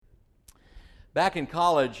Back in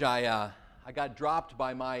college, I got dropped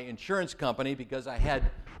by my insurance company because I had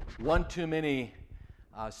one too many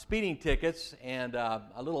speeding tickets and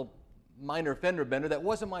a little minor fender bender that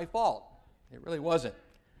wasn't my fault. It really wasn't.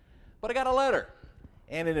 But I got a letter,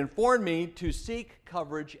 and it informed me to seek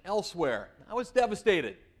coverage elsewhere. I was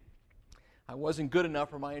devastated. I wasn't good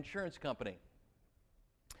enough for my insurance company.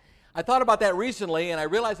 I thought about that recently, and I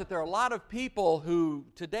realized that there are a lot of people who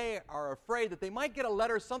today are afraid that they might get a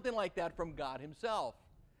letter, something like that, from God himself.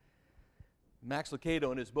 Max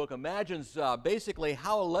Lucado, in his book, imagines basically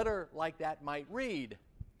how a letter like that might read,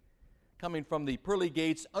 coming from the Pearly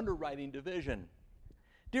Gates Underwriting Division.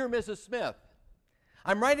 Dear Mrs. Smith,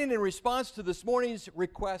 I'm writing in response to this morning's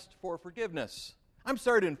request for forgiveness. I'm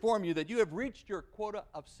sorry to inform you that you have reached your quota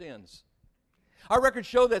of sins. Our records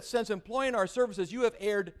show that since employing our services, you have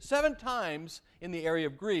erred 7 times in the area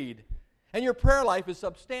of greed, and your prayer life is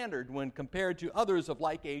substandard when compared to others of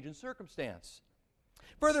like age and circumstance.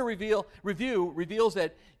 Further review reveals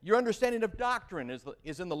that your understanding of doctrine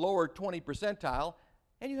is in the lower 20 percentile,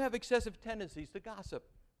 and you have excessive tendencies to gossip.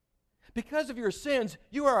 Because of your sins,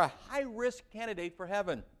 you are a high-risk candidate for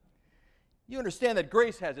heaven. You understand that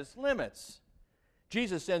grace has its limits.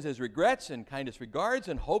 Jesus sends his regrets and kindest regards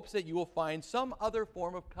and hopes that you will find some other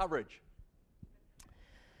form of coverage.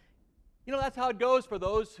 You know, that's how it goes for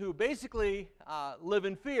those who basically live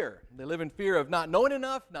in fear. They live in fear of not knowing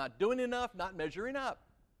enough, not doing enough, not measuring up.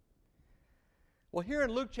 Well, here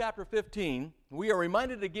in Luke chapter 15, we are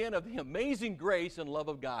reminded again of the amazing grace and love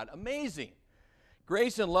of God. Amazing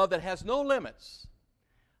grace and love that has no limits,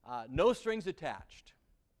 no strings attached.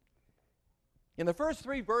 In the first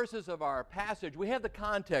 3 verses of our passage, we have the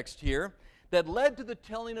context here that led to the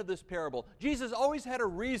telling of this parable. Jesus always had a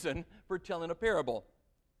reason for telling a parable.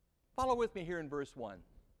 Follow with me here in verse 1.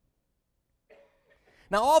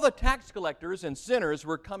 Now all the tax collectors and sinners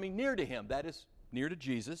were coming near to him, that is, near to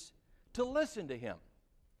Jesus, to listen to him.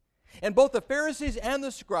 And both the Pharisees and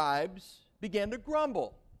the scribes began to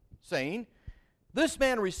grumble, saying, "This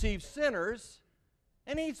man receives sinners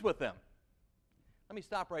and eats with them." Let me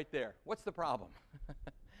stop right there. What's the problem?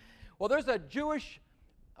 Well, there's a Jewish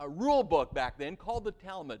rule book back then called the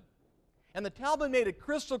Talmud. And the Talmud made it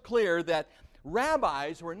crystal clear that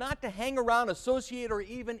rabbis were not to hang around, associate, or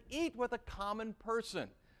even eat with a common person,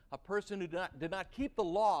 a person who did not keep the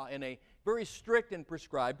law in a very strict and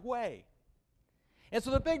prescribed way. And so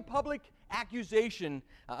the big public accusation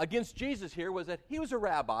against Jesus here was that he was a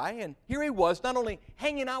rabbi, and here he was not only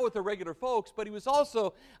hanging out with the regular folks, but he was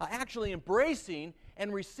also actually embracing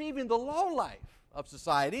and receiving the low life of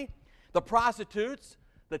society, the prostitutes,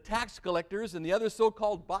 the tax collectors, and the other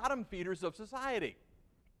so-called bottom feeders of society.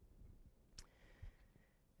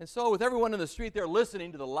 And so with everyone in the street there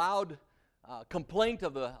listening to the loud complaint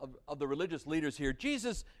of the religious leaders here,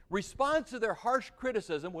 Jesus responds to their harsh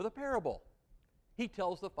criticism with a parable. He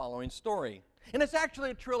tells the following story. And it's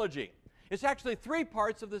actually a trilogy. It's actually 3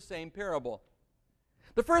 parts of the same parable.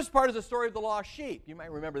 The first part is the story of the lost sheep. You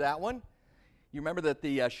might remember that one. You remember that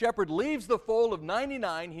the shepherd leaves the fold of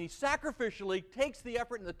 99. He sacrificially takes the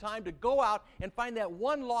effort and the time to go out and find that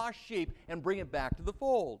one lost sheep and bring it back to the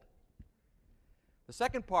fold. The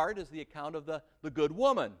second part is the account of the good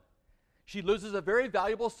woman. She loses a very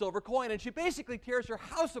valuable silver coin, and she basically tears her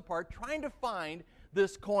house apart trying to find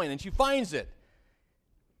this coin, and she finds it.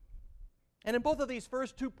 And in both of these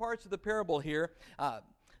first 2 parts of the parable here,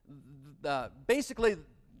 basically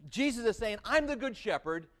Jesus is saying, I'm the good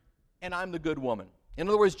shepherd and I'm the good woman. In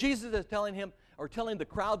other words, Jesus is telling the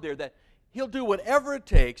crowd there that he'll do whatever it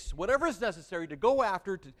takes, whatever is necessary to go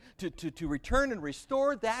after, to return and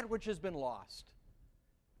restore that which has been lost.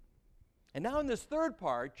 And now in this third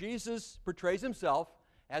part, Jesus portrays himself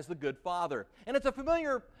as the good father. And it's a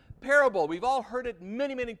familiar parable. We've all heard it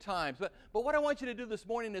many, many times. But what I want you to do this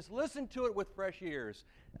morning is listen to it with fresh ears.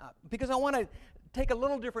 Because I want to take a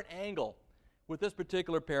little different angle with this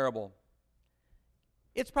particular parable.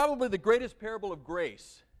 It's probably the greatest parable of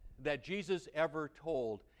grace that Jesus ever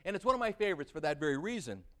told. And it's one of my favorites for that very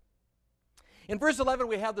reason. In verse 11,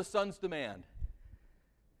 we have the son's demand.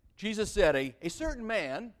 Jesus said, a certain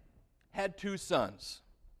man had 2 sons.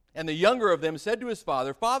 And the younger of them said to his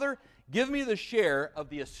father, "Father, give me the share of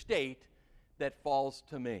the estate that falls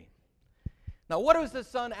to me." Now, what is the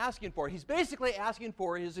son asking for? He's basically asking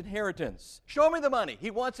for his inheritance. Show me the money.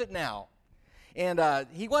 He wants it now. And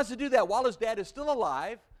he wants to do that while his dad is still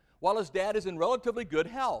alive, while his dad is in relatively good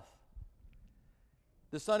health.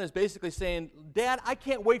 The son is basically saying, "Dad, I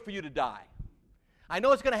can't wait for you to die. I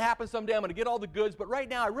know it's going to happen someday. I'm going to get all the goods, but right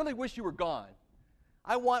now I really wish you were gone.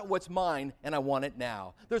 I want what's mine, and I want it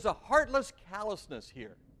now." There's a heartless callousness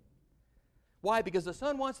here. Why? Because the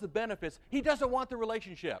son wants the benefits. He doesn't want the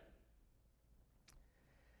relationship.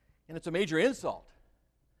 And it's a major insult.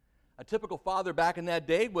 A typical father back in that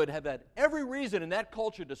day would have had every reason in that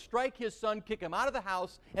culture to strike his son, kick him out of the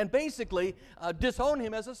house, and basically disown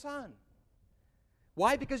him as a son.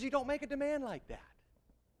 Why? Because you don't make a demand like that.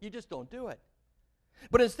 You just don't do it.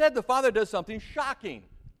 But instead, the father does something shocking.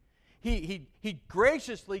 He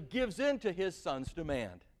graciously gives in to his son's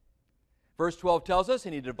demand. Verse 12 tells us,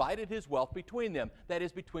 and he divided his wealth between them, that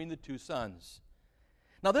is, between the two sons.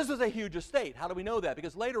 Now, this was a huge estate. How do we know that?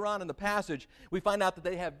 Because later on in the passage, we find out that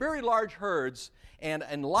they have very large herds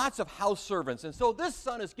and lots of house servants. And so this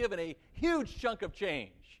son is given a huge chunk of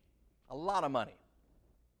change, a lot of money.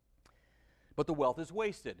 But the wealth is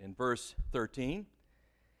wasted. In verse 13,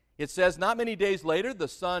 it says, not many days later, the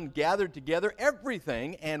son gathered together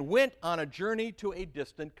everything and went on a journey to a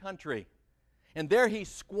distant country. And there he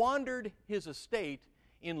squandered his estate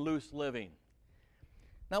in loose living.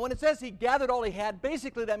 Now, when it says he gathered all he had,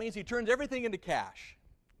 basically that means he turns everything into cash.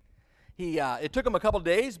 It took him a couple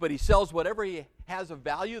days, but he sells whatever he has of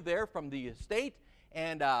value there from the estate,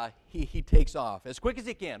 and he takes off as quick as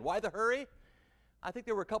he can. Why the hurry? I think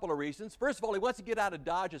there were a couple of reasons. First of all, he wants to get out of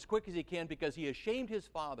Dodge as quick as he can because he ashamed his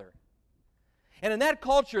father. And in that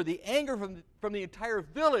culture, the anger from the entire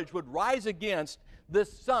village would rise against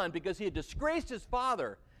this son because he had disgraced his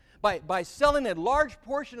father by selling a large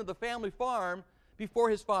portion of the family farm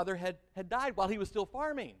before his father had died while he was still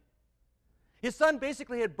farming. His son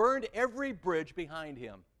basically had burned every bridge behind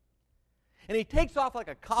him. And he takes off like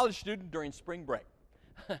a college student during spring break,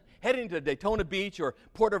 heading to Daytona Beach or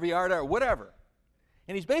Puerto Vallarta or whatever.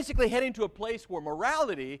 And he's basically heading to a place where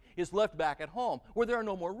morality is left back at home, where there are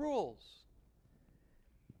no more rules.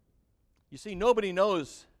 You see, nobody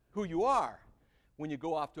knows who you are when you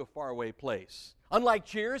go off to a faraway place. Unlike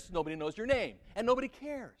Cheers, nobody knows your name, and nobody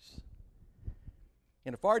cares.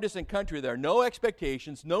 In a far distant country, there are no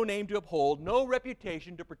expectations, no name to uphold, no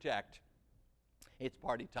reputation to protect. It's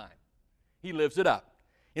party time. He lives it up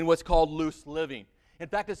in what's called loose living. In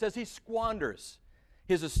fact, it says he squanders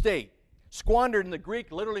his estate. Squandered in the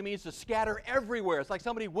Greek literally means to scatter everywhere. It's like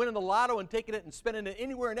somebody winning the lotto and taking it and spending it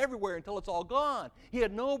anywhere and everywhere until it's all gone. He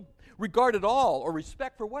had no regard at all or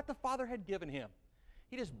respect for what the father had given him.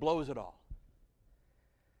 He just blows it all.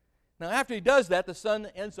 Now, after he does that, the son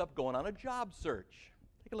ends up going on a job search.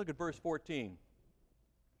 Take a look at verse 14.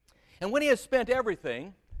 And when he had spent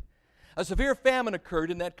everything, a severe famine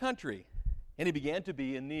occurred in that country, and he began to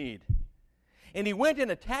be in need. And he went and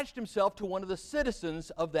attached himself to one of the citizens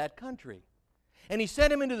of that country, and he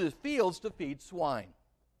sent him into the fields to feed swine.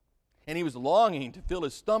 And he was longing to fill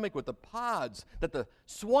his stomach with the pods that the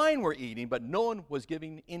swine were eating, but no one was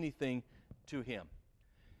giving anything to him.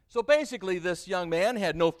 So basically, this young man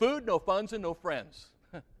had no food, no funds, and no friends.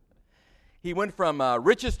 He went from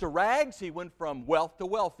riches to rags. He went from wealth to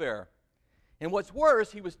welfare. And what's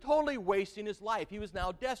worse, he was totally wasting his life. He was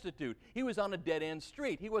now destitute. He was on a dead-end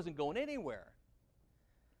street. He wasn't going anywhere.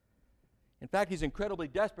 In fact, he's incredibly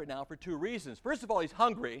desperate now for two reasons. First of all, he's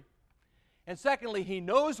hungry. And secondly, he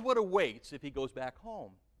knows what awaits if he goes back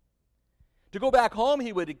home. To go back home,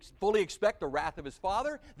 he would fully expect the wrath of his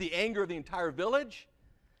father, the anger of the entire village,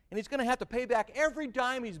 and he's going to have to pay back every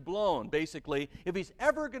dime he's blown, basically, if he's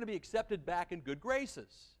ever going to be accepted back in good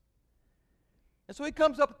graces. And so he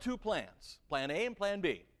comes up with two plans, Plan A and Plan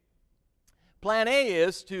B. Plan A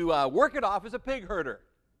is to work it off as a pig herder.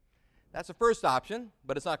 That's the first option,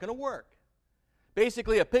 but it's not going to work.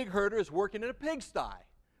 Basically, a pig herder is working in a pigsty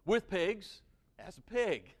with pigs as a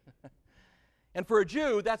pig. And for a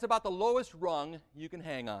Jew, that's about the lowest rung you can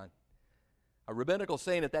hang on. A rabbinical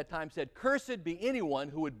saying at that time said, "Cursed be anyone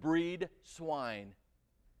who would breed swine."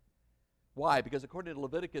 Why? Because according to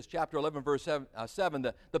Leviticus chapter 11, verse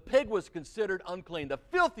 7, the pig was considered unclean, the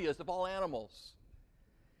filthiest of all animals.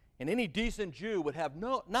 And any decent Jew would have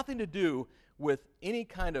nothing to do with any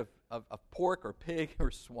kind of pork or pig or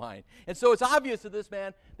swine. And so it's obvious to this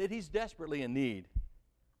man that he's desperately in need.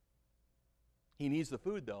 He needs the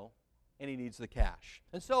food, though, and he needs the cash.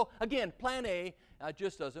 And so, again, Plan A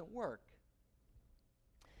just doesn't work.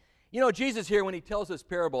 You know, Jesus here, when he tells this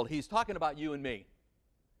parable, he's talking about you and me.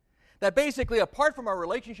 That basically, apart from our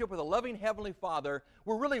relationship with a loving Heavenly Father,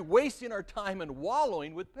 we're really wasting our time and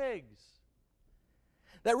wallowing with pigs.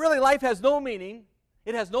 That really life has no meaning,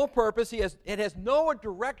 it has no purpose, it has no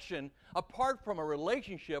direction apart from a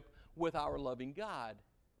relationship with our loving God.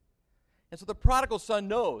 And so the prodigal son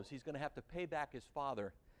knows he's going to have to pay back his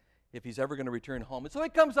father if he's ever going to return home. And so he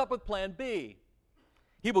comes up with Plan B.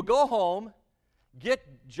 He will go home,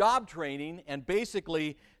 get job training, and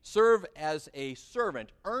basically serve as a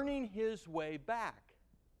servant, earning his way back.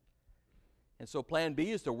 And so plan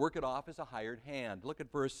B is to work it off as a hired hand. Look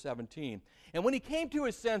at verse 17. And when he came to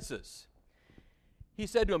his senses, he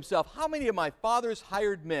said to himself, how many of my father's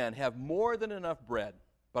hired men have more than enough bread,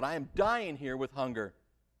 but I am dying here with hunger?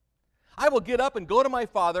 I will get up and go to my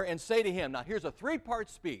father and say to him. Now here's a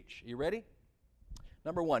three-part speech. Are you ready?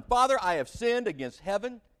 Number 1, Father, I have sinned against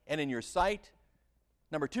heaven and in your sight.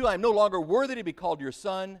 Number 2, I am no longer worthy to be called your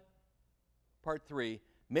son. Part 3,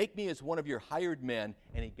 make me as one of your hired men.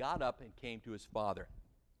 And he got up and came to his father.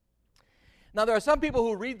 Now there are some people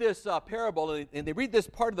who read this parable, and they read this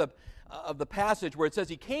part of the passage where it says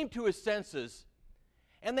he came to his senses,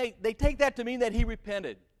 and they take that to mean that he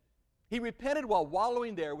repented. He repented while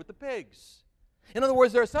wallowing there with the pigs. In other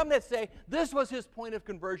words, there are some that say this was his point of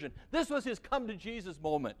conversion. This was his come to Jesus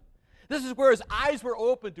moment. This is where his eyes were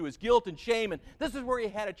open to his guilt and shame, and this is where he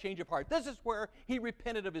had a change of heart. This is where he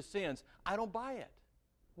repented of his sins. I don't buy it.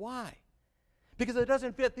 Why? Because it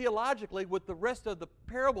doesn't fit theologically with the rest of the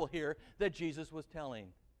parable here that Jesus was telling.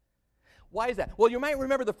 Why is that? Well, you might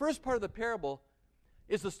remember the first part of the parable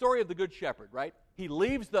is the story of the Good Shepherd, right? He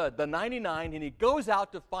leaves the 99 and he goes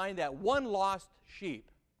out to find that one lost sheep.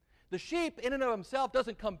 The sheep in and of himself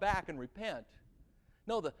doesn't come back and repent.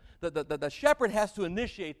 No, the shepherd has to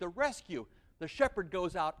initiate the rescue. The shepherd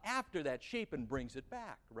goes out after that sheep and brings it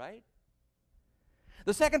back, right?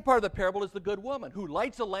 The second part of the parable is the good woman who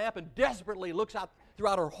lights a lamp and desperately looks out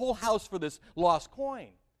throughout her whole house for this lost coin.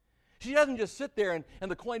 She doesn't just sit there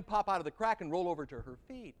and the coin pop out of the crack and roll over to her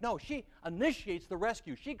feet. No, she initiates the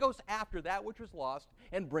rescue. She goes after that which was lost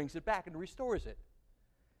and brings it back and restores it.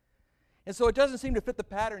 And so it doesn't seem to fit the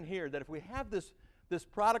pattern here that if we have this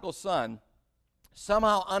prodigal son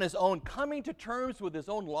somehow on his own coming to terms with his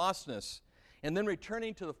own lostness and then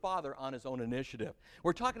returning to the Father on his own initiative.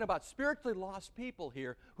 We're talking about spiritually lost people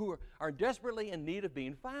here who are desperately in need of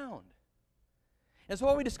being found. And so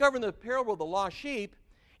what we discover in the parable of the lost sheep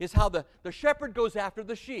is how the shepherd goes after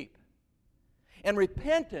the sheep. And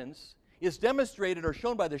repentance is demonstrated or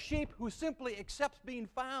shown by the sheep who simply accepts being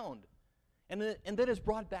found and then is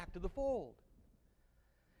brought back to the fold.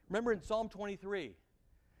 Remember in Psalm 23,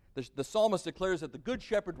 the psalmist declares that the good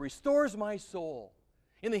shepherd restores my soul.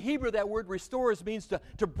 In the Hebrew, that word restores means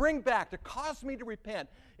to bring back, to cause me to repent,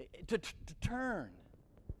 to turn.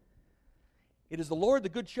 It is the Lord, the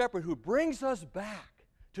good shepherd, who brings us back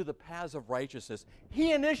to the paths of righteousness.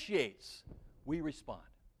 He initiates, we respond.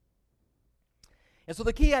 And so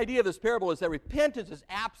the key idea of this parable is that repentance is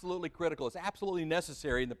absolutely critical. It's absolutely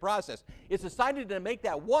necessary in the process. It's decided to make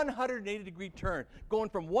that 180-degree turn, going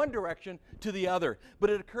from one direction to the other.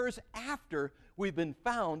 But it occurs after we've been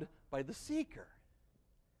found by the seeker.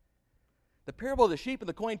 The parable of the sheep and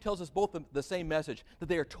the coin tells us both the same message, that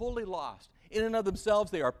they are totally lost. In and of themselves,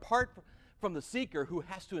 they are apart from the seeker who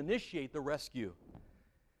has to initiate the rescue.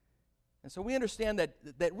 And so we understand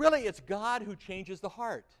that really it's God who changes the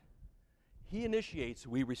heart. He initiates,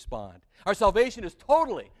 we respond. Our salvation is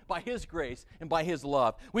totally by His grace and by His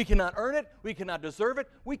love. We cannot earn it. We cannot deserve it.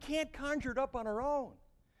 We can't conjure it up on our own.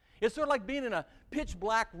 It's sort of like being in a pitch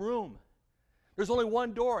black room. There's only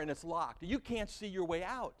one door and it's locked. You can't see your way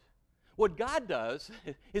out. What God does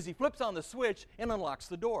is He flips on the switch and unlocks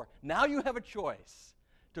the door. Now you have a choice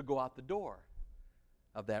to go out the door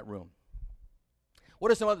of that room.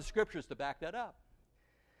 What are some other scriptures to back that up?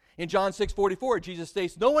 In John 6:44, Jesus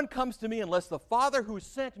states, "No one comes to me unless the Father who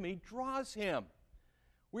sent me draws him."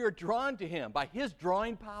 We are drawn to Him by His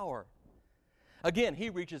drawing power. Again, He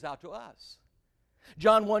reaches out to us.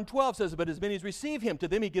 John 1:12 says, "But as many as receive Him, to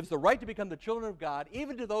them He gives the right to become the children of God,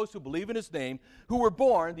 even to those who believe in His name, who were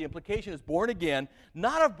born," the implication is born again,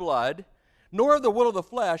 "not of blood, nor of the will of the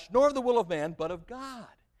flesh, nor of the will of man, but of God."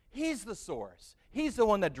 He's the source. He's the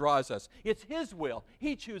one that draws us. It's His will.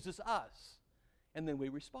 He chooses us. And then we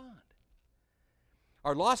respond.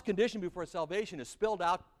 Our lost condition before salvation is spelled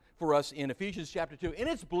out for us in Ephesians chapter 2. And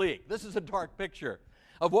it's bleak. This is a dark picture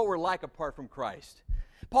of what we're like apart from Christ.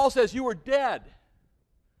 Paul says you were dead.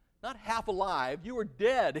 Not half alive. You were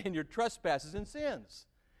dead in your trespasses and sins.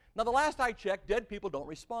 Now, the last I checked, dead people don't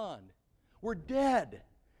respond. We're dead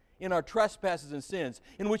in our trespasses and sins,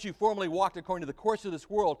 in which you formerly walked according to the course of this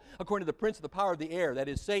world, according to the prince of the power of the air, that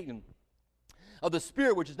is Satan, of the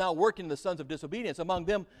spirit which is now working in the sons of disobedience. Among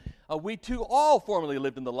them, we too all formerly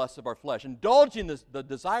lived in the lusts of our flesh, indulging the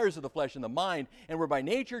desires of the flesh and the mind, and were by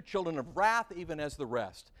nature children of wrath, even as the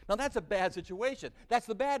rest. Now, that's a bad situation. That's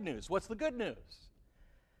the bad news. What's the good news?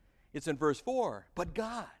 It's in verse 4. But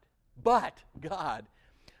God,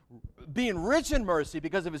 being rich in mercy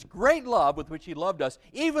because of His great love with which He loved us,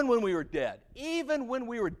 even when we were dead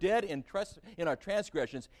in our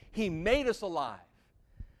transgressions, He made us alive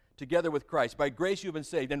together with Christ. By grace you have been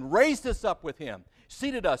saved, and raised us up with him,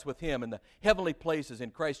 seated us with him in the heavenly places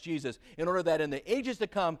in Christ Jesus, in order that in the ages to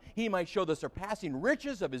come he might show the surpassing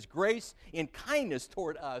riches of his grace in kindness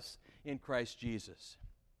toward us in Christ Jesus.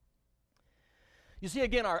 You see,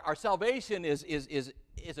 again, our salvation is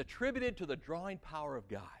attributed to the drawing power of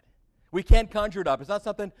God. We can't conjure it up. It's not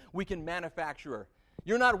something we can manufacture.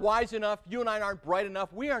 You're not wise enough. You and I aren't bright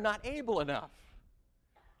enough. We are not able enough.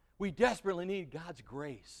 We desperately need God's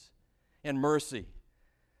grace and mercy.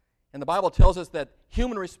 And the Bible tells us that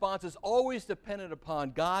human response is always dependent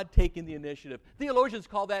upon God taking the initiative. Theologians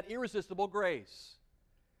call that irresistible grace.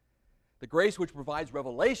 The grace which provides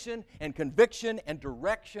revelation and conviction and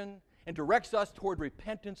direction and directs us toward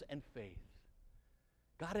repentance and faith.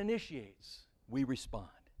 God initiates, we respond.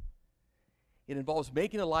 It involves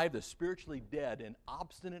making alive the spiritually dead and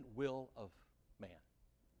obstinate will of man.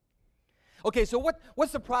 Okay, so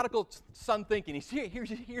what's the prodigal son thinking?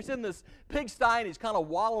 He's in this pigsty and he's kind of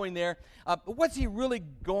wallowing there. But what's he really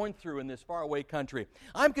going through in this faraway country?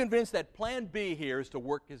 I'm convinced that plan B here is to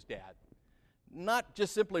work his dad. Not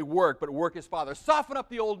just simply work, but work his father. Soften up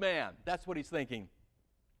the old man. That's what he's thinking.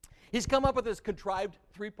 He's come up with this contrived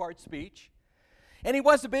three-part speech, and he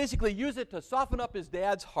wants to basically use it to soften up his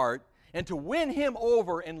dad's heart and to win him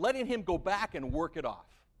over and letting him go back and work it off.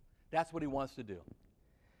 That's what he wants to do.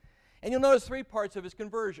 And you'll notice three parts of his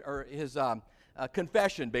conversion, or his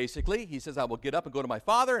confession, basically. He says, I will get up and go to my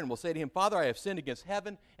father, and will say to him, Father, I have sinned against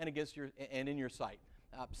heaven and against your and in your sight.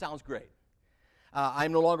 Sounds great. I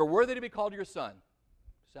am no longer worthy to be called your son.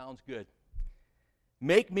 Sounds good.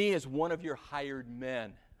 Make me as one of your hired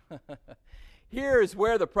men. Here is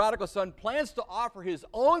where the prodigal son plans to offer his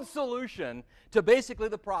own solution to basically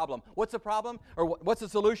the problem. What's the problem? Or what's the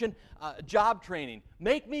solution? Job training.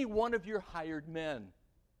 Make me one of your hired men.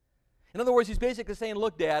 In other words, he's basically saying,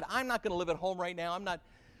 look, Dad, I'm not going to live at home right now. I'm not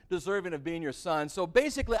deserving of being your son. So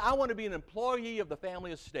basically, I want to be an employee of the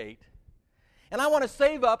family estate. And I want to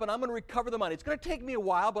save up, and I'm going to recover the money. It's going to take me a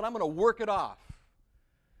while, but I'm going to work it off.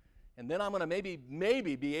 And then I'm going to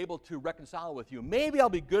maybe be able to reconcile with you. Maybe I'll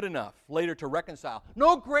be good enough later to reconcile.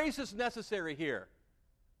 No grace is necessary here.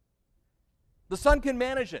 The son can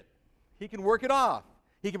manage it. He can work it off.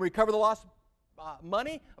 He can recover the lost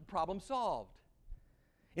money. Problem solved.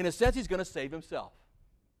 In a sense, he's going to save himself.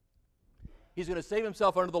 He's going to save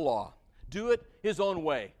himself under the law. Do it his own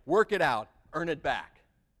way. Work it out. Earn it back.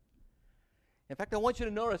 In fact, I want you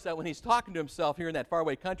to notice that when he's talking to himself here in that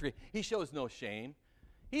faraway country, he shows no shame.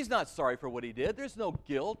 He's not sorry for what he did. There's no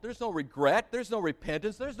guilt. There's no regret. There's no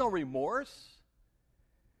repentance. There's no remorse.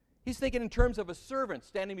 He's thinking in terms of a servant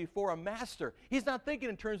standing before a master. He's not thinking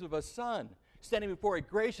in terms of a son standing before a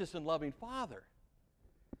gracious and loving father.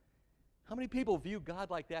 How many people view God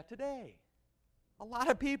like that today? A lot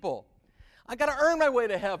of people. I got to earn my way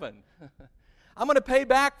to heaven. I'm going to pay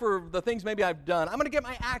back for the things maybe I've done. I'm going to get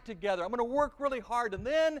my act together. I'm going to work really hard, and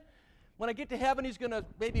then when I get to heaven, he's going to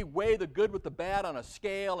maybe weigh the good with the bad on a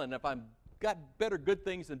scale, and if I've got better good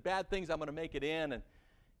things than bad things, I'm going to make it in, and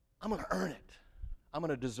I'm going to earn it. I'm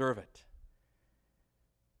going to deserve it.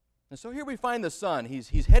 And so here we find the son.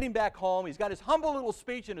 He's heading back home. He's got his humble little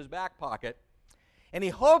speech in his back pocket, and he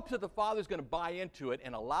hopes that the father's going to buy into it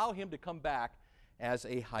and allow him to come back as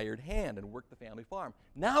a hired hand and work the family farm.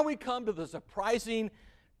 Now we come to the surprising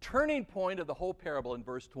turning point of the whole parable in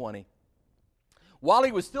verse 20. While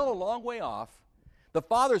he was still a long way off, the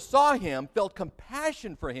father saw him, felt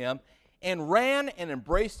compassion for him, and ran and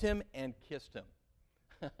embraced him and kissed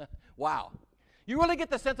him. Wow. You really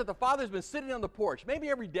get the sense that the father's been sitting on the porch, maybe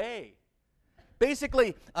every day.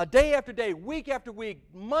 Basically, day after day, week after week,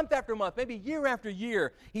 month after month, maybe year after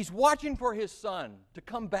year, he's watching for his son to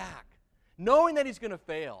come back, knowing that he's going to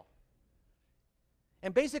fail.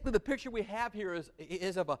 And basically the picture we have here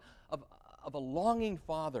is of a longing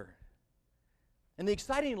father. And the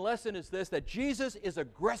exciting lesson is this, that Jesus is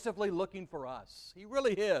aggressively looking for us. He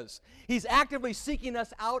really is. He's actively seeking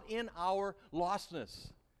us out in our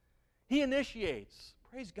lostness. He initiates.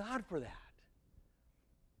 Praise God for that.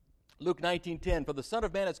 Luke 19:10, for the Son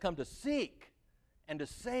of Man has come to seek and to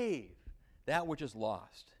save that which is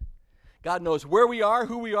lost. God knows where we are,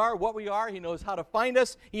 who we are, what we are. He knows how to find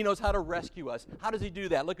us. He knows how to rescue us. How does he do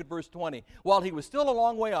that? Look at verse 20. While he was still a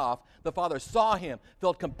long way off, the father saw him,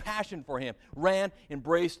 felt compassion for him, ran,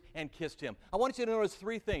 embraced, and kissed him. I want you to notice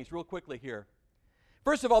three things real quickly here.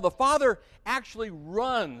 First of all, the father actually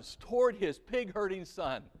runs toward his pig-herding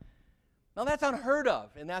son. Now that's unheard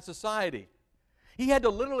of in that society. He had to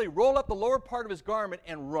literally roll up the lower part of his garment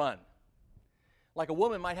and run. Like a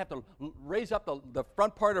woman might have to raise up the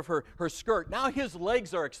front part of her skirt. Now his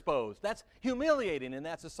legs are exposed. That's humiliating in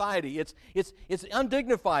that society. It's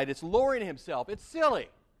undignified. It's lowering himself. It's silly.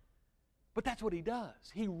 But that's what he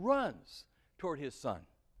does. He runs toward his son.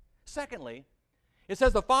 Secondly, it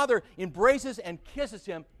says the father embraces and kisses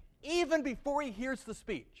him even before he hears the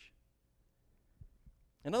speech.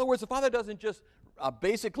 In other words, the father doesn't just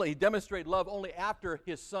basically demonstrate love only after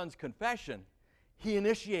his son's confession. He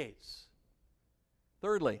initiates.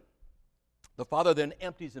 Thirdly, the father then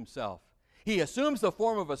empties himself. He assumes the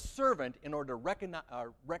form of a servant in order to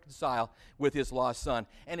reconcile with his lost son.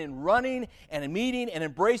 And in running and in meeting and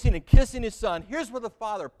embracing and kissing his son, here's where the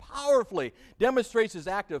father powerfully demonstrates his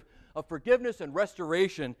act of forgiveness and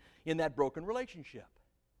restoration in that broken relationship.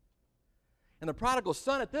 And the prodigal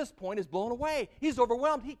son at this point is blown away. He's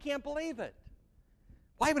overwhelmed. He can't believe it.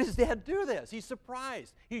 Why would his dad do this? He's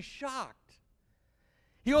surprised. He's shocked.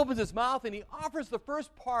 He opens his mouth and he offers the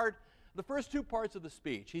first two parts of the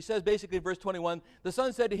speech. He says basically in verse 21, the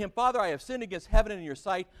son said to him, Father, I have sinned against heaven and in your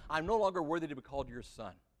sight. I'm no longer worthy to be called your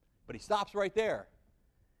son. But he stops right there.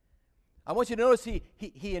 I want you to notice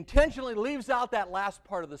he intentionally leaves out that last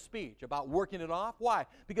part of the speech about working it off. Why?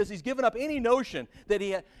 Because he's given up any notion that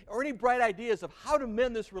he had, or any bright ideas of how to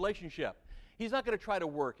mend this relationship. He's not going to try to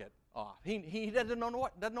work it off. He doesn't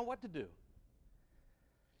know what to do.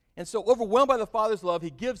 And so, overwhelmed by the Father's love,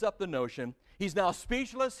 he gives up the notion. He's now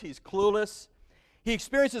speechless. He's clueless. He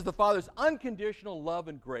experiences the Father's unconditional love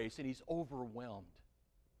and grace, and he's overwhelmed.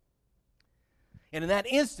 And in that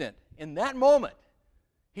instant, in that moment,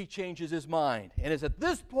 he changes his mind. And it's at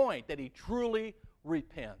this point that he truly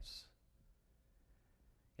repents.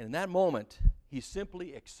 And in that moment, he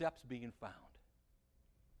simply accepts being found.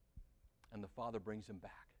 And the Father brings him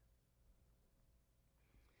back.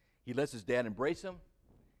 He lets his dad embrace him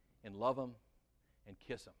and love him and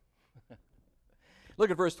kiss him. Look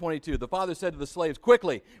at verse 22. The father said to the slaves,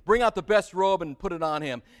 quickly, bring out the best robe and put it on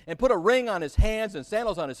him, and put a ring on his hands and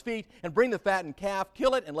sandals on his feet, and bring the fattened calf,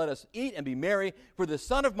 kill it, and let us eat and be merry. For this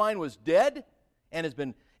son of mine was dead and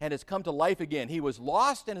has come to life again. He was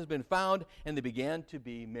lost and has been found, and they began to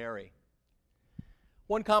be merry.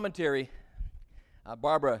 One commentary,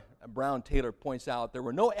 Barbara Brown Taylor points out, there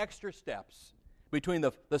were no extra steps between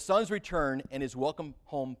the son's return and his welcome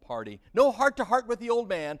home party. No heart-to-heart with the old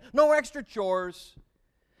man. No extra chores.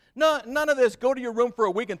 None of this, go to your room for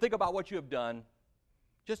a week and think about what you have done.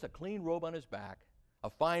 Just a clean robe on his back, a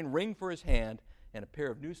fine ring for his hand, and a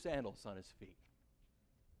pair of new sandals on his feet.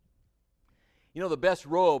 You know, the best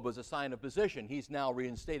robe was a sign of position. He's now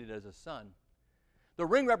reinstated as a son. The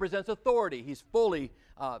ring represents authority. He's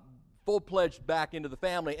full-pledged back into the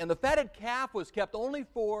family. And the fatted calf was kept only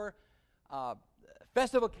for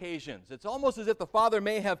festive occasions. It's almost as if the father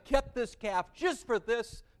may have kept this calf just for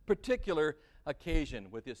this particular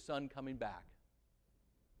occasion with his son coming back.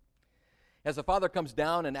 As the father comes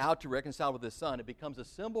down and out to reconcile with his son, it becomes a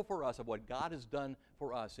symbol for us of what God has done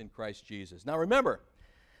for us in Christ Jesus. Now remember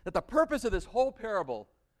that the purpose of this whole parable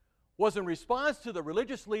was in response to the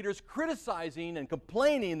religious leaders criticizing and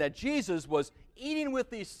complaining that Jesus was eating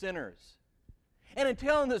with these sinners. And in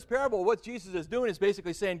telling this parable, what Jesus is doing is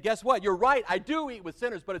basically saying, guess what? You're right, I do eat with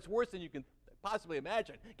sinners, but it's worse than you can possibly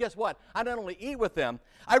imagine. Guess what? I not only eat with them,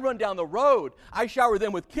 I run down the road, I shower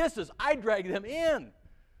them with kisses, I drag them in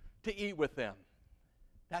to eat with them.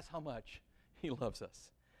 That's how much he loves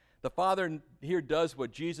us. The Father here does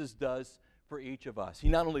what Jesus does for each of us. He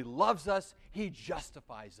not only loves us, he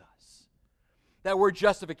justifies us. That word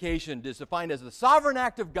justification is defined as the sovereign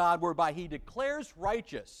act of God whereby he declares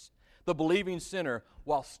righteous the believing sinner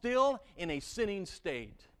while still in a sinning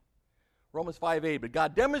state. Romans 5:8, but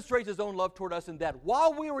God demonstrates his own love toward us in that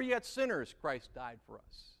while we were yet sinners, Christ died for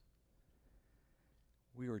us.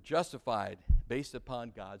 We were justified based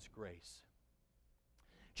upon God's grace.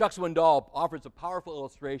 Chuck Swindoll offers a powerful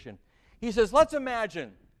illustration. He says, let's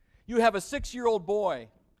imagine you have a 6-year-old boy,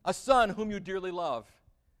 a son whom you dearly love.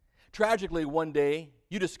 Tragically, one day,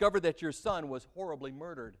 you discover that your son was horribly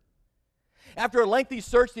murdered. After a lengthy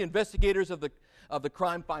search, the investigators of the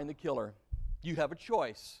crime find the killer. You have a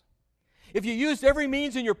choice. If you used every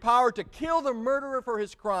means in your power to kill the murderer for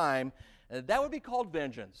his crime, that would be called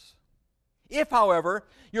vengeance. If, however,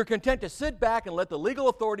 you're content to sit back and let the legal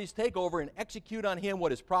authorities take over and execute on him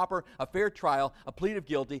what is proper, a fair trial, a plea of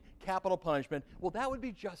guilty, capital punishment, well, that would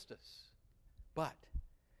be justice. But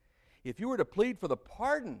if you were to plead for the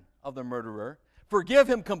pardon of the murderer, forgive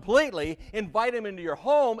him completely, invite him into your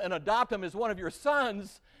home, and adopt him as one of your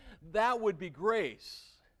sons, that would be grace.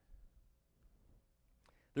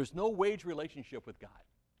 There's no wage relationship with God.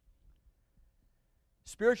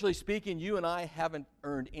 Spiritually speaking, you and I haven't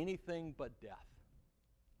earned anything but death.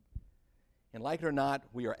 And like it or not,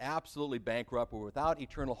 we are absolutely bankrupt. We're without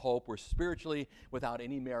eternal hope. We're spiritually without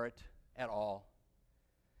any merit at all.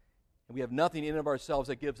 And we have nothing in and of ourselves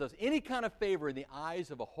that gives us any kind of favor in the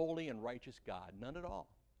eyes of a holy and righteous God. None at all.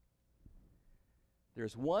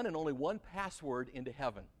 There's one and only one password into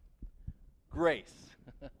heaven: grace.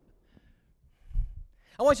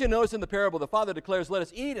 I want you to notice in the parable, the father declares, "Let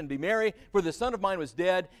us eat and be merry, for the son of mine was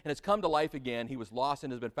dead and has come to life again. He was lost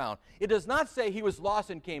and has been found." It does not say he was lost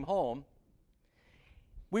and came home.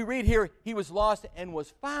 We read here, he was lost and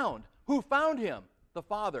was found. Who found him? The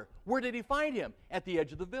father. Where did he find him? At the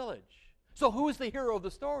edge of the village. So who is the hero of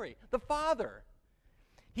the story? The father.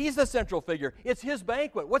 He's the central figure. It's his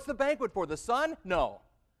banquet. What's the banquet for? The son? No.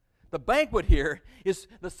 The banquet here is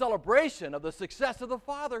the celebration of the success of the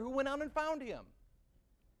father who went out and found him.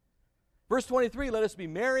 Verse 23, "Let us be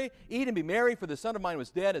merry, eat and be merry, for the son of mine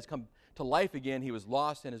was dead, has come to life again. He was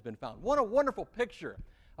lost and has been found." What a wonderful picture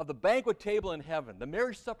of the banquet table in heaven, the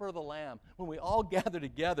marriage supper of the Lamb, when we all gather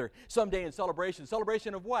together someday in celebration.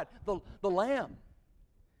 Celebration of what? The Lamb.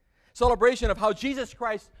 Celebration of how Jesus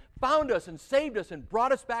Christ found us and saved us and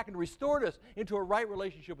brought us back and restored us into a right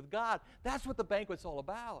relationship with God. That's what the banquet's all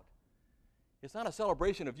about. It's not a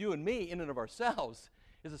celebration of you and me in and of ourselves.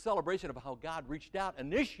 It's a celebration of how God reached out,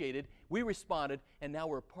 initiated, we responded, and now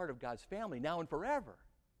we're a part of God's family, now and forever.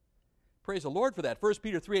 Praise the Lord for that. 1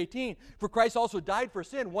 Peter 3:18, "For Christ also died for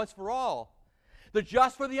sin once for all, the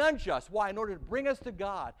just for the unjust." Why? In order to bring us to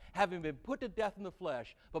God, having been put to death in the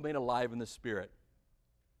flesh, but made alive in the Spirit.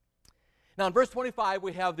 Now in verse 25,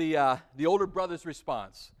 we have the older brother's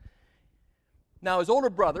response. Now his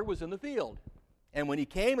older brother was in the field, and when he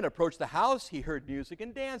came and approached the house, he heard music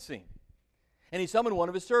and dancing. And he summoned one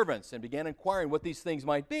of his servants and began inquiring what these things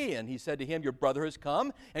might be. And he said to him, "Your brother has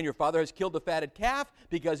come, and your father has killed the fatted calf,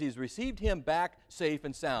 because he's received him back safe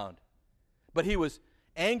and sound." But he was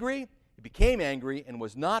angry, he became angry, and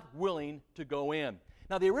was not willing to go in.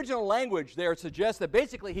 Now the original language there suggests that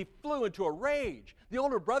basically he flew into a rage. The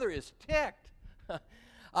older brother is ticked.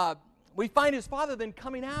 We find his father then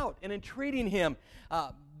coming out and entreating him.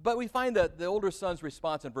 But we find that the older son's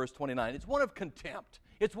response in verse 29, it's one of contempt.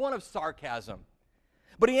 It's one of sarcasm.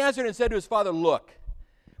 But he answered and said to his father, "Look,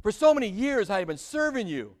 for so many years I have been serving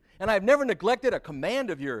you, and I have never neglected a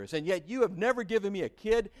command of yours, and yet you have never given me a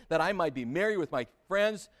kid that I might be merry with my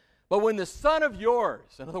friends. But when the son of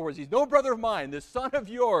yours," in other words, he's no brother of mine, "this son of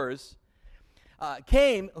yours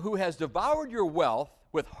came, who has devoured your wealth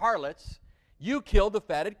with harlots, you killed the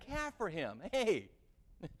fatted calf for him." Hey,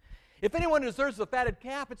 if anyone deserves the fatted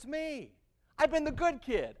calf, it's me. I've been the good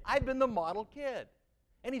kid. I've been the model kid.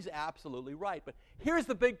 And he's absolutely right. But here's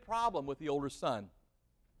the big problem with the older son.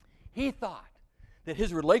 He thought that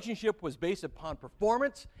his relationship was based upon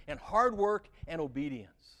performance and hard work and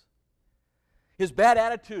obedience. His bad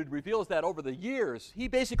attitude reveals that over the years, he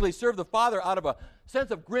basically served the father out of a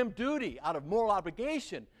sense of grim duty, out of moral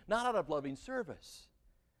obligation, not out of loving service.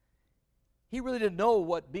 He really didn't know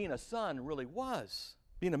what being a son really was,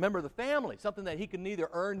 being a member of the family, something that he could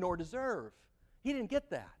neither earn nor deserve. He didn't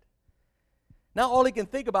get that. Now all he can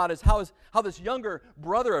think about is how this younger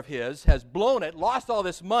brother of his has blown it, lost all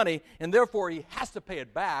this money, and therefore he has to pay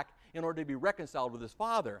it back in order to be reconciled with his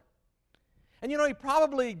father. And it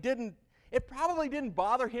probably didn't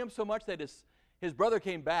bother him so much that his brother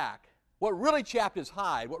came back. What really chapped his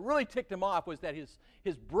hide, what really ticked him off, was that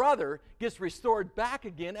his brother gets restored back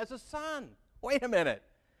again as a son. Wait a minute.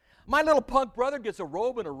 My little punk brother gets a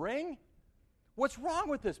robe and a ring? What's wrong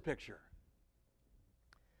with this picture?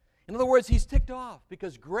 In other words, he's ticked off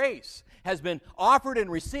because grace has been offered and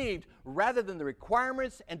received rather than the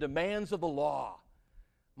requirements and demands of the law.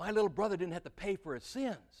 My little brother didn't have to pay for his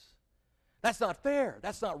sins. That's not fair.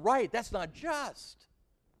 That's not right. That's not just.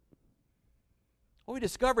 What we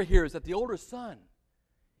discover here is that the older son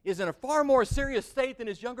is in a far more serious state than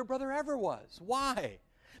his younger brother ever was. Why?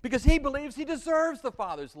 Because he believes he deserves the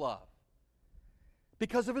father's love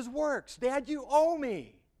because of his works. "Dad, you owe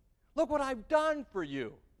me. Look what I've done for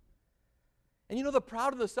you." And the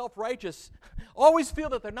proud and the self-righteous always feel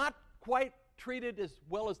that they're not quite treated as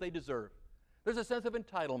well as they deserve. There's a sense of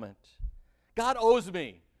entitlement. God owes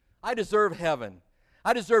me. I deserve heaven.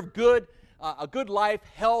 I deserve a good life,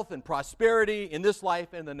 health, and prosperity in this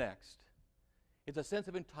life and the next. It's a sense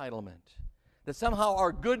of entitlement. That somehow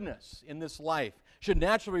our goodness in this life should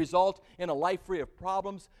naturally result in a life free of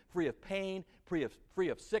problems, free of pain, free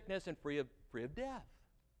of sickness, and free of death.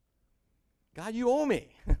 God, you owe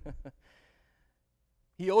me.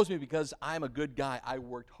 He owes me because I'm a good guy. I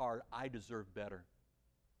worked hard. I deserve better.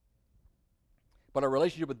 But our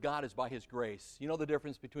relationship with God is by His grace. You know the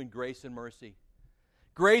difference between grace and mercy?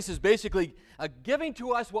 Grace is basically giving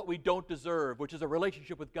to us what we don't deserve, which is a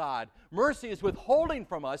relationship with God. Mercy is withholding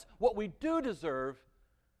from us what we do deserve,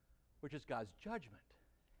 which is God's judgment.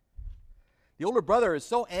 The older brother is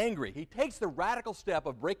so angry, he takes the radical step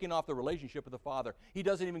of breaking off the relationship with the father. He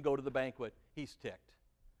doesn't even go to the banquet. He's ticked.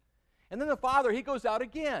 And then the father, he goes out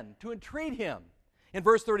again to entreat him. In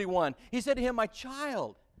verse 31, he said to him, "My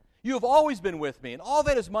child, you have always been with me, and all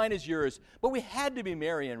that is mine is yours. But we had to be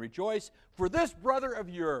merry and rejoice, for this brother of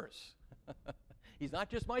yours," he's not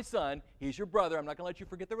just my son, he's your brother. I'm not going to let you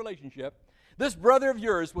forget the relationship. "This brother of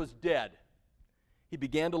yours was dead. He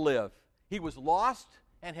began to live. He was lost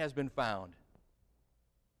and has been found."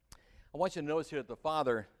 I want you to notice here that the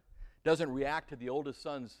father doesn't react to the oldest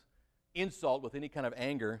son's insult with any kind of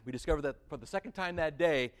anger. We discover that for the second time that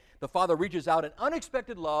day, the father reaches out in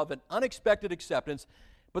unexpected love and unexpected acceptance,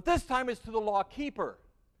 but this time it's to the law keeper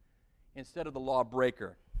instead of the law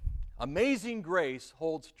breaker. Amazing grace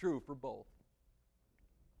holds true for both.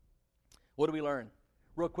 What do we learn?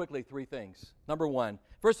 Real quickly, 3 things. Number 1,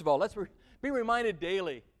 first of all, let's be reminded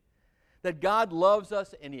daily that God loves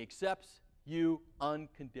us and He accepts you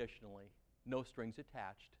unconditionally, no strings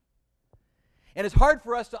attached. And it's hard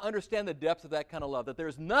for us to understand the depth of that kind of love, that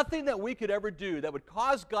there's nothing that we could ever do that would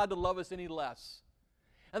cause God to love us any less.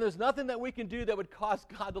 And there's nothing that we can do that would cause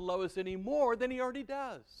God to love us any more than He already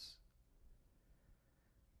does.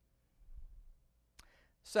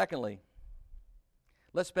 Secondly,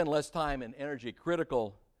 let's spend less time and energy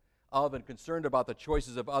critical of and concerned about the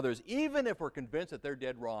choices of others, even if we're convinced that they're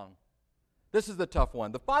dead wrong. This is the tough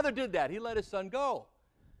one. The father did that. He let his son go.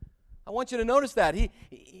 I want you to notice that.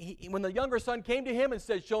 When the younger son came to him and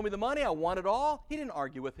said, "Show me the money, I want it all," he didn't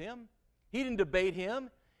argue with him. He didn't debate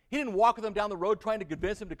him. He didn't walk with him down the road trying to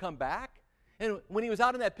convince him to come back. And when he was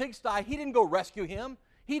out in that pigsty, he didn't go rescue him.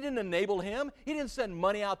 He didn't enable him. He didn't send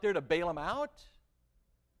money out there to bail him out.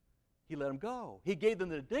 He let him go. He gave them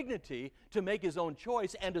the dignity to make his own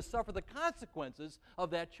choice and to suffer the consequences of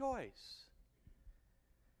that choice.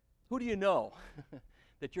 Who do you know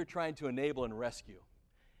that you're trying to enable and rescue?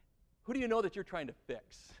 Who do you know that you're trying to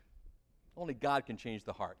fix? Only God can change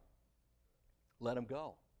the heart. Let him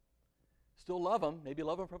go. Still love him, maybe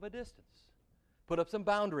love him from a distance. Put up some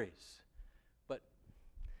boundaries. But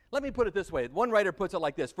let me put it this way. One writer puts it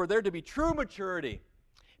like this: for there to be true maturity,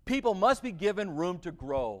 people must be given room to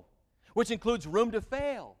grow, which includes room to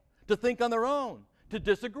fail, to think on their own, to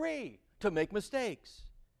disagree, to make mistakes.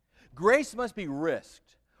 Grace must be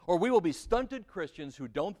risked, or we will be stunted Christians who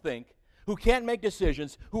don't think, who can't make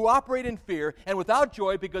decisions, who operate in fear and without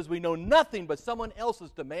joy because we know nothing but someone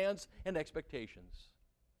else's demands and expectations.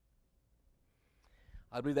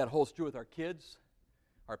 I believe that holds true with our kids,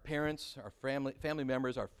 our parents, our family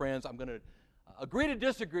members, our friends. I'm going to agree to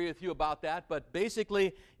disagree with you about that, but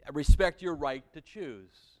basically respect your right to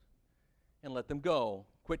choose and let them go.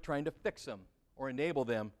 Quit trying to fix them or enable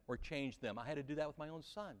them or change them. I had to do that with my own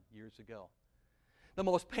son years ago. The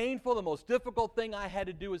most painful, the most difficult thing I had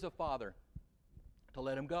to do as a father, to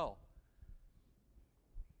let him go.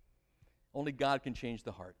 Only God can change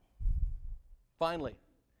the heart. Finally,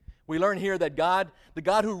 we learn here that God, the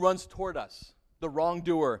God who runs toward us, the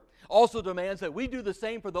wrongdoer, also demands that we do the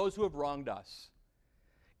same for those who have wronged us.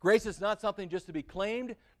 Grace is not something just to be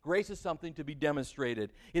claimed. Grace is something to be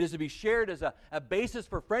demonstrated. It is to be shared as a basis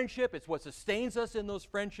for friendship. It's what sustains us in those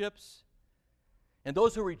friendships. And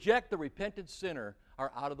those who reject the repentant sinner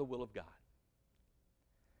are out of the will of God.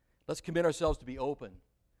 Let's commit ourselves to be open,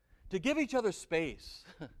 to give each other space,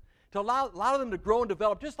 to allow them to grow and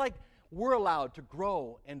develop, just like we're allowed to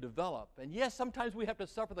grow and develop. And yes, sometimes we have to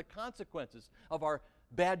suffer the consequences of our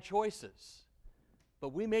bad choices. But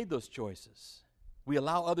we made those choices. We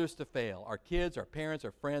allow others to fail. Our kids, our parents,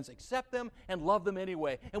 our friends, accept them and love them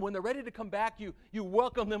anyway. And when they're ready to come back, you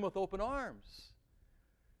welcome them with open arms.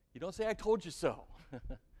 You don't say, "I told you so."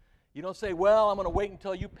 You don't say, "Well, I'm going to wait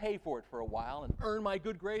until you pay for it for a while and earn my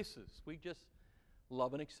good graces." We just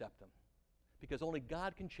love and accept them because only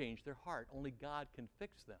God can change their heart. Only God can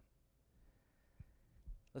fix them.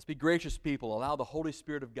 Let's be gracious people. Allow the Holy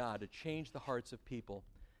Spirit of God to change the hearts of people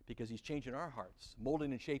because He's changing our hearts,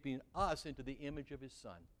 molding and shaping us into the image of His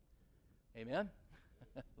Son. Amen?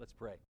 Let's pray.